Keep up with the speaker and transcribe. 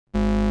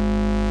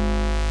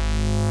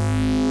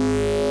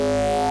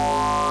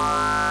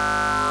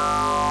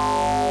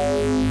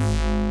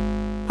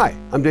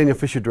I'm Daniel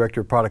Fisher, Director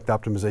of Product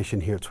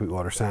Optimization here at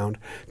Sweetwater Sound.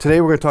 Today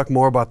we're going to talk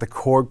more about the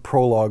Korg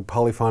Prologue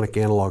polyphonic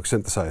analog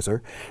synthesizer,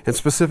 and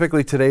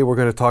specifically today we're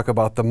going to talk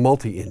about the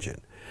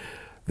multi-engine.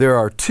 There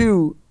are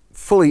two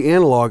fully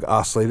analog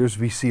oscillators,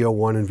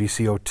 VCO1 and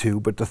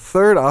VCO2, but the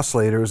third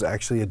oscillator is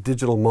actually a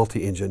digital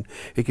multi-engine.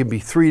 It can be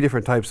three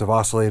different types of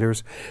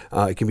oscillators.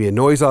 It can be a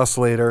noise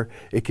oscillator,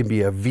 it can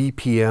be a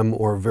VPM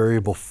or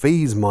variable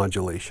phase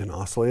modulation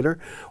oscillator,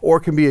 or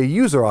it can be a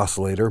user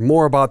oscillator.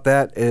 More about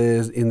that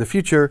is in the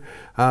future,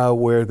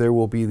 where there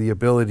will be the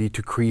ability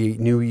to create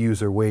new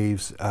user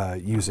waves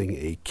using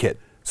a kit.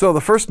 So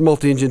the first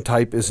multi-engine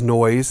type is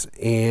noise,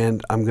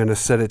 and I'm going to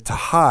set it to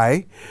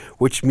high,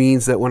 which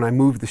means that when I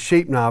move the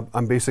shape knob,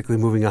 I'm basically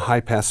moving a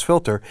high-pass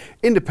filter,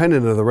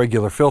 independent of the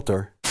regular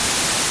filter.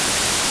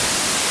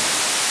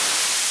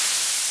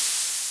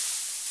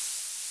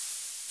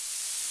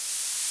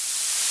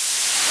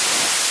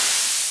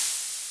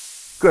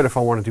 Good if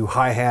I want to do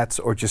hi-hats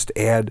or just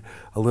add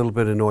a little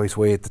bit of noise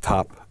way at the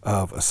top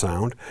of a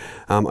sound.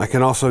 I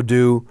can also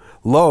do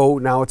low.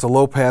 Now it's a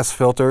low-pass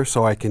filter,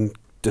 so I can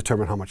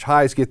determine how much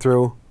highs get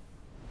through.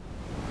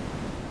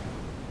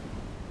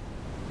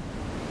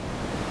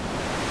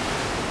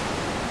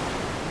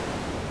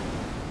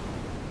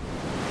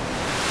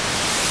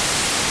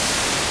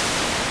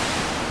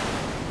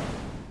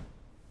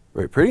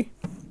 Very pretty.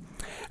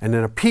 And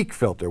then a peak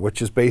filter,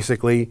 which is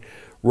basically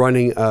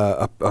running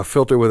a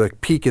filter with a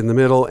peak in the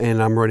middle,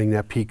 and I'm running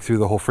that peak through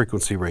the whole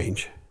frequency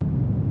range.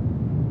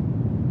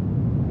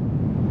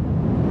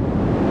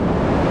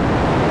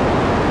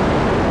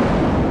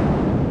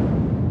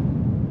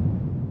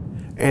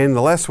 And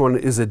the last one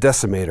is a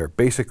decimator,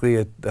 basically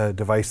a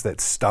device that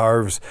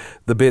starves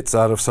the bits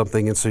out of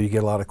something, and so you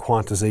get a lot of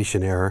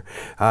quantization error.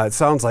 It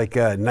sounds like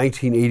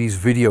 1980s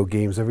video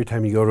games every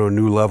time you go to a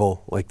new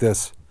level like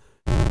this.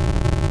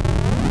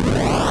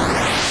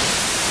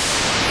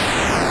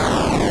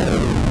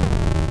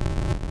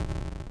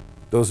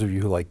 Those of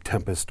you who like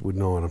Tempest would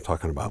know what I'm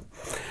talking about.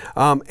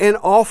 And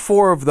all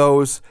four of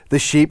those, the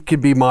shape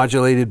can be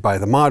modulated by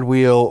the mod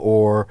wheel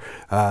or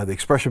the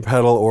expression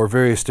pedal or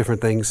various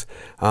different things.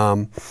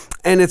 And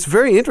it's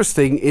very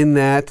interesting in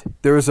that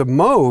there is a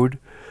mode,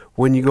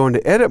 when you go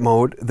into edit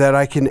mode, that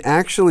I can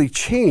actually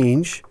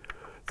change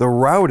the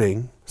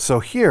routing.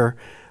 So here,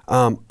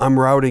 I'm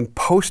routing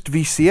post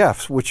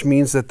VCFs, which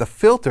means that the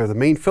filter, the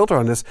main filter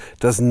on this,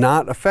 does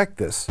not affect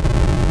this.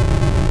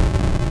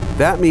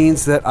 That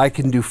means that I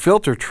can do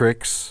filter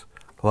tricks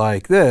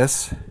like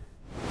this,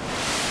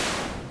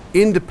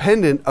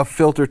 independent of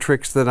filter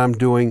tricks that I'm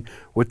doing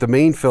with the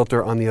main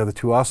filter on the other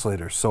two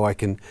oscillators. So I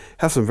can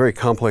have some very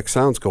complex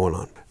sounds going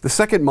on. The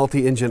second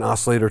multi-engine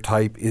oscillator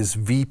type is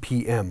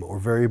VPM, or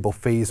variable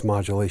phase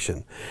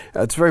modulation.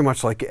 It's very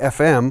much like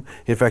FM.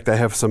 In fact, I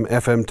have some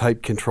FM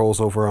type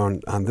controls over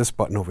on this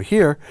button over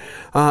here.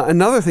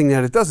 Another thing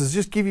that it does is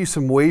just give you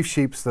some wave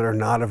shapes that are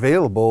not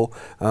available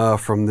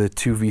from the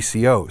two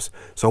VCOs.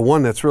 So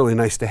one that's really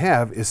nice to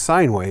have is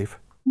sine wave.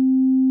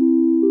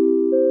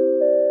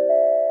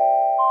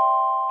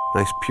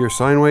 Nice pure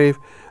sine wave.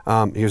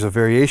 Here's a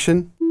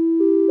variation,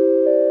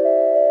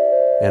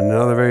 and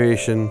another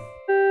variation,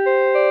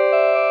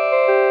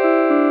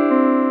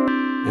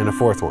 and a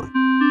fourth one.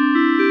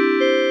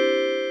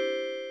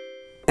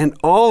 And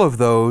all of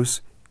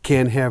those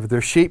can have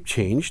their shape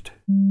changed.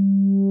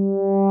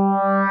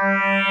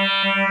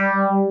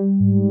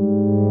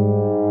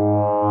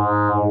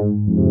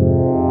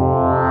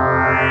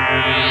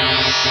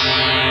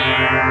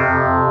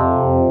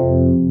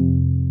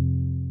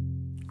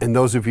 And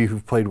those of you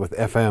who've played with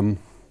FM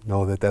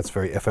know that that's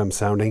very FM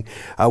sounding.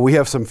 We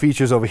have some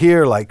features over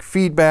here like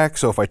feedback.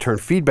 So if I turn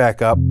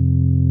feedback up,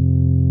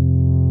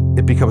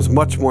 it becomes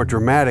much more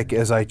dramatic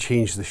as I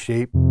change the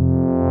shape.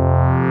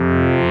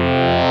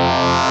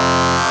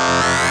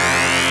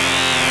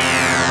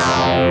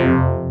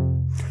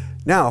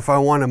 Now, if I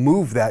want to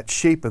move that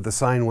shape of the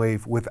sine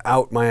wave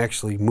without my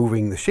actually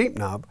moving the shape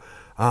knob,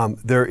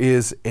 there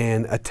is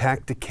an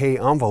attack decay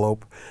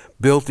envelope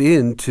built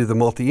into the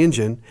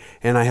multi-engine,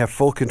 and I have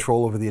full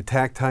control over the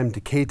attack time,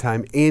 decay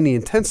time, and the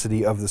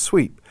intensity of the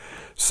sweep.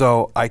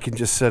 So I can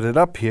just set it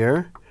up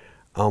here.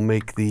 I'll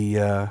make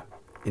the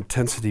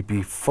intensity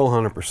be full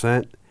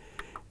 100%,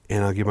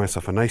 and I'll give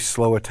myself a nice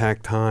slow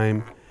attack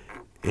time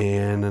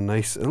and a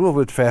little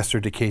bit faster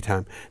decay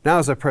time. Now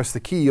as I press the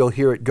key, you'll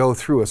hear it go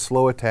through a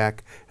slow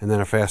attack and then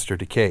a faster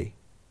decay.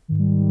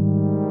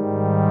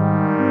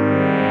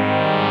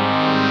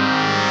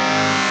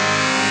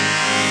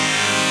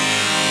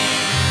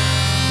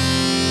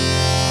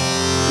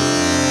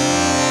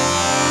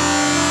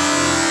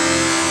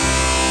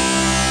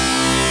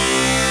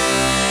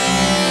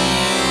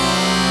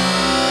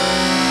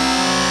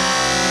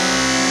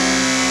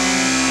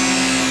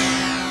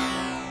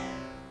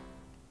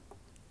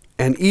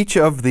 And each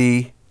of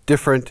the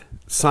different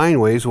sine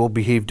waves will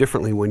behave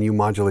differently when you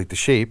modulate the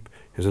shape.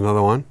 Here's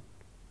another one.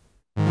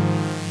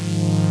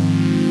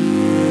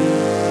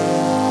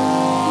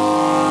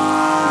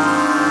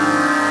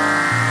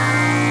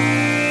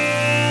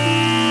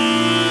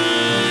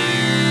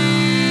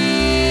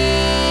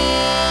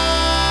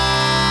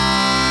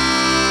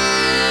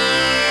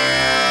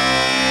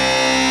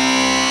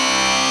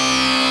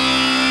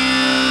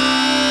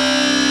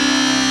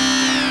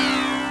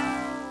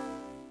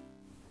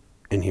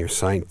 here's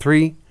sine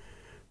 3.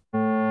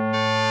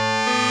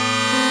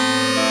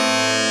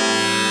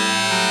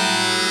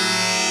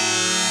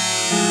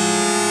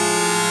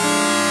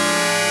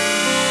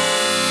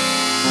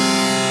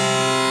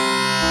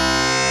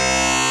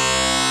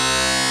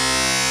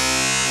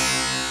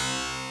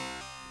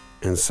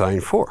 And sine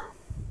 4.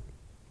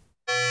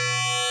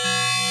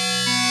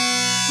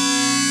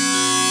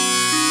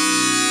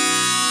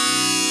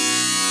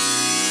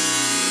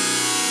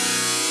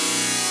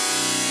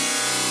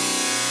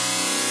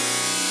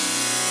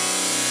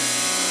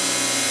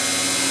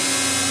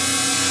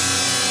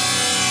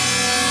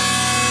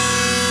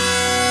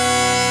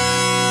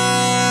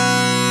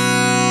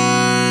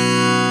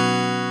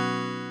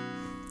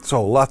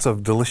 So lots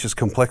of delicious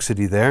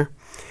complexity there.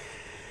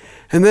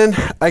 And then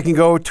I can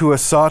go to a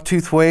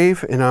sawtooth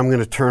wave, and I'm going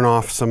to turn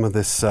off some of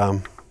this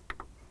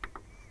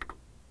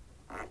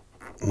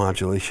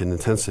modulation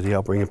intensity.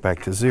 I'll bring it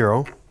back to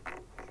 0.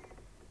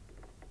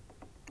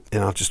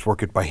 And I'll just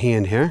work it by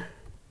hand here.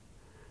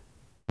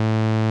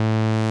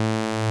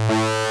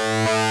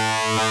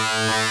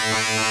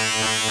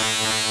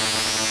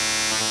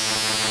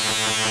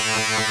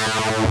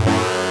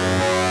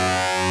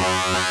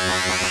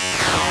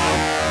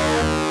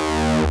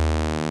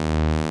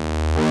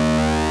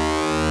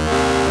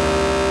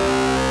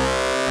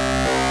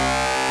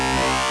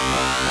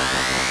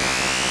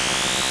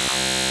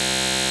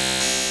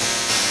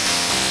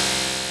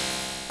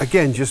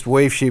 Again, just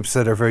wave shapes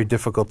that are very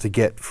difficult to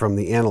get from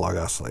the analog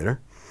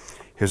oscillator.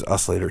 Here's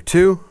oscillator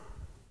 2.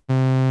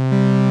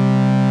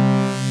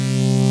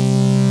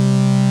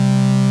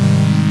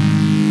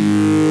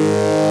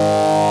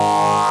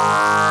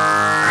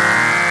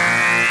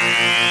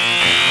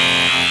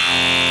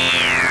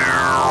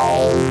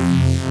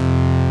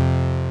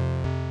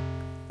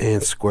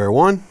 And square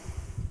 1.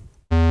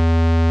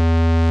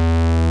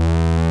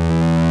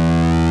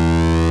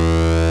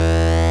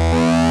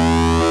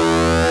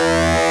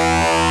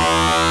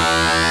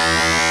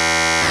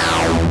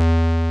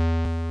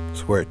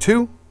 Square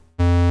 2.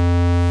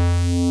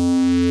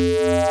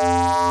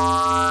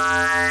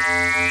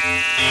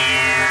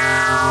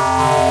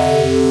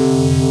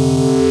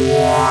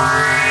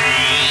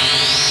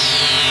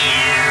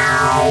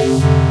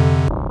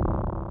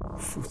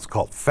 It's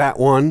called fat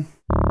 1.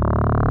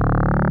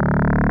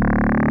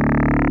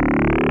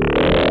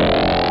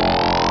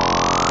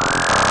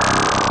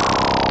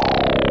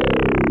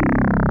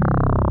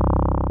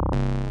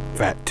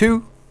 Fat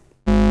 2.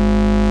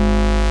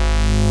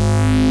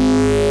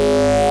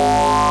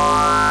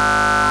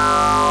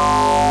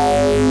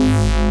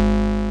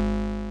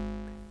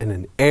 And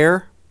an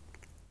air.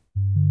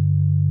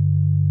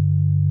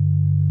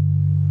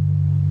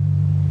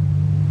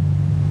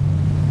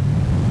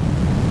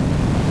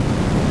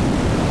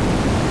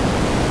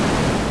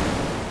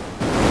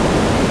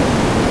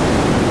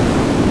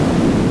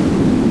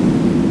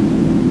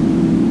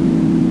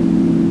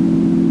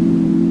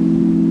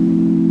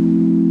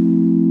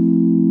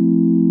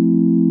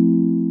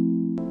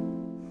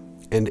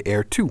 And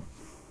air 2.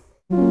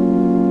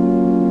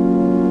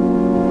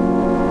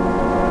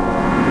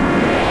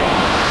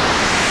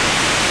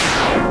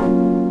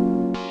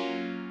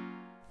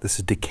 This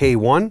is decay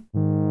 1.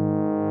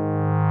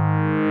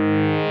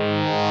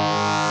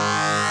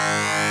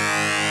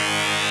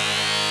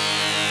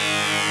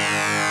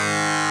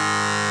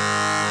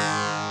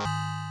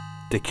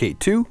 Decay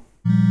 2.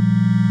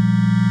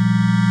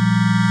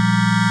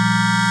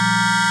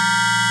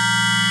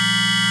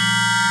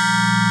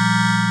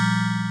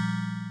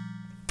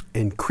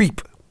 And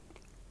creep.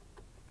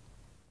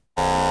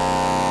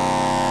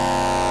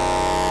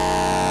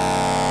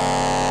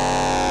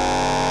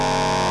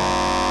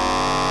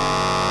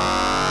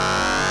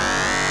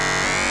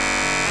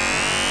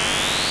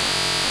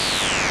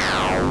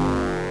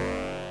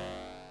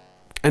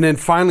 And then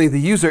finally the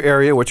user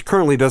area, which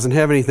currently doesn't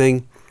have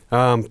anything.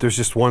 There's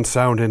just one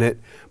sound in it.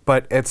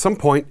 But at some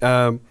point,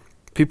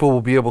 people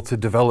will be able to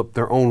develop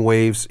their own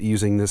waves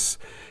using this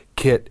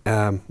kit.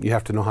 You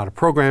have to know how to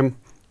program,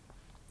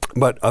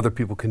 but other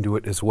people can do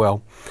it as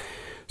well.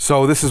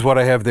 So this is what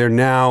I have there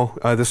now.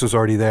 This was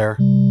already there.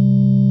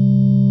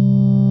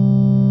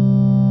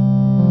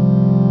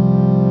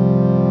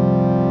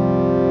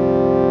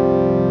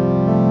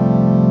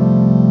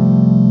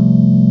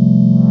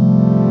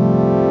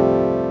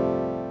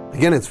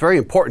 Again, it's very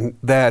important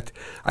that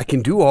I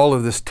can do all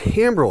of this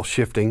timbral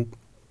shifting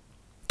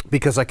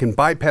because I can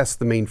bypass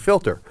the main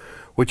filter,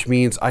 which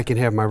means I can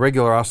have my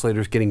regular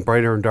oscillators getting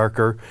brighter and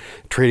darker,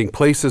 trading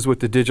places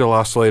with the digital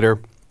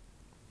oscillator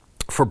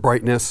for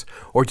brightness,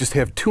 or just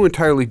have two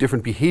entirely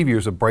different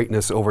behaviors of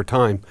brightness over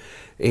time.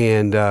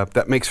 And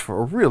that makes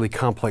for a really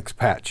complex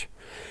patch.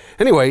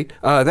 Anyway,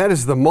 that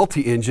is the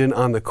multi-engine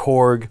on the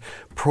Korg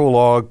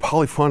Prologue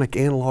polyphonic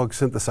analog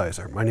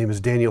synthesizer. My name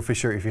is Daniel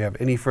Fisher. If you have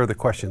any further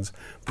questions,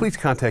 please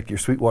contact your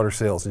Sweetwater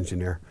sales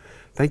engineer.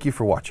 Thank you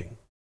for watching.